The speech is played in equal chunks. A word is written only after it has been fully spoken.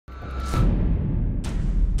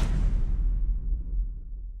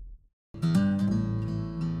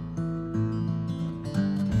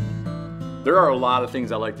There are a lot of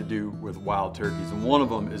things I like to do with wild turkeys, and one of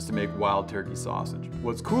them is to make wild turkey sausage.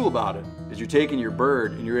 What's cool about it is you're taking your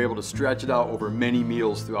bird and you're able to stretch it out over many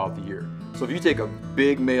meals throughout the year. So if you take a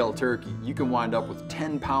big male turkey, you can wind up with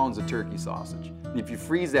 10 pounds of turkey sausage. And if you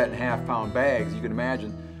freeze that in half-pound bags, you can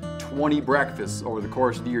imagine 20 breakfasts over the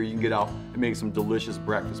course of the year you can get out and make some delicious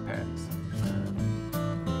breakfast patties.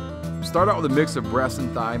 Start out with a mix of breast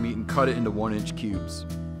and thigh meat and cut it into 1-inch cubes.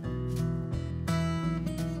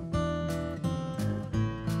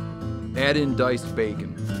 Add in diced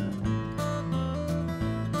bacon.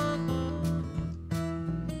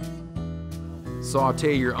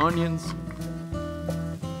 Saute your onions,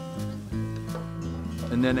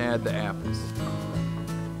 and then add the apples.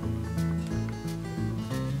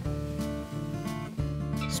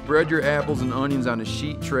 Spread your apples and onions on a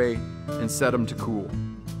sheet tray and set them to cool.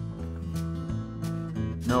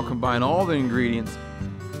 Now combine all the ingredients,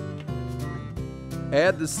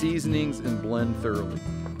 add the seasonings, and blend thoroughly.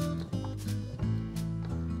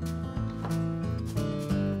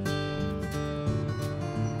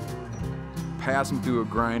 Pass them through a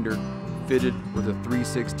grinder fitted with a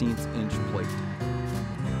 3/16 inch plate.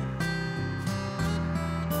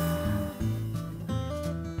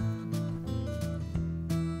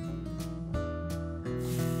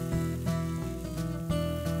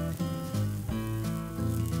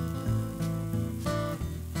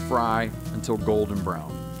 Fry until golden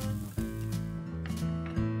brown.